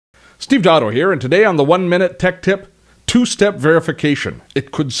Steve Dotto here, and today on the 1 Minute Tech Tip, two-step verification.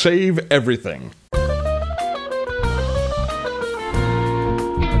 It could save everything.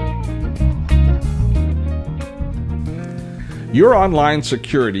 Your online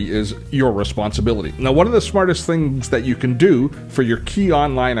security is your responsibility. Now, one of the smartest things that you can do for your key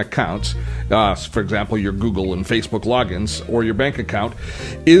online accounts, for example, your Google and Facebook logins or your bank account,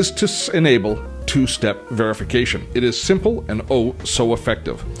 is to enable two-step verification. It is simple and oh so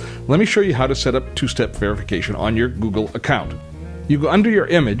effective. Let me show you how to set up two-step verification on your Google account. You go under your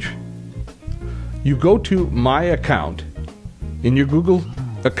image, you go to My Account in your Google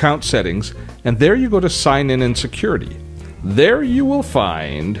account settings, and there you go to Sign In and Security. There you will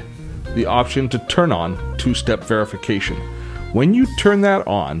find the option to turn on two-step verification. When you turn that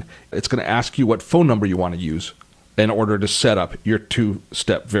on, it's going to ask you what phone number you want to use in order to set up your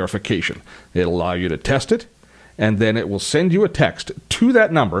two-step verification. It'll allow you to test it, and then it will send you a text to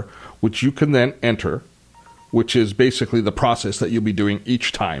that number, which you can then enter, which is basically the process that you'll be doing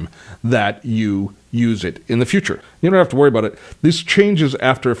each time that you use it in the future. You don't have to worry about it. This changes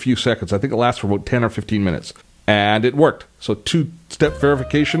after a few seconds. I think it lasts for about 10 or 15 minutes. And it worked. So two-step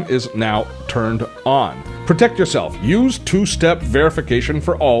verification is now turned on. Protect yourself. Use two-step verification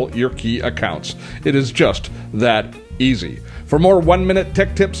for all your key accounts. It is just that easy. For more 1-minute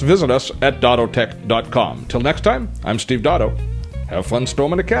tech tips, visit us at dottotech.com. Till next time, I'm Steve Dotto. Have fun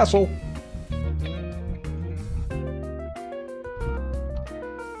storming a castle.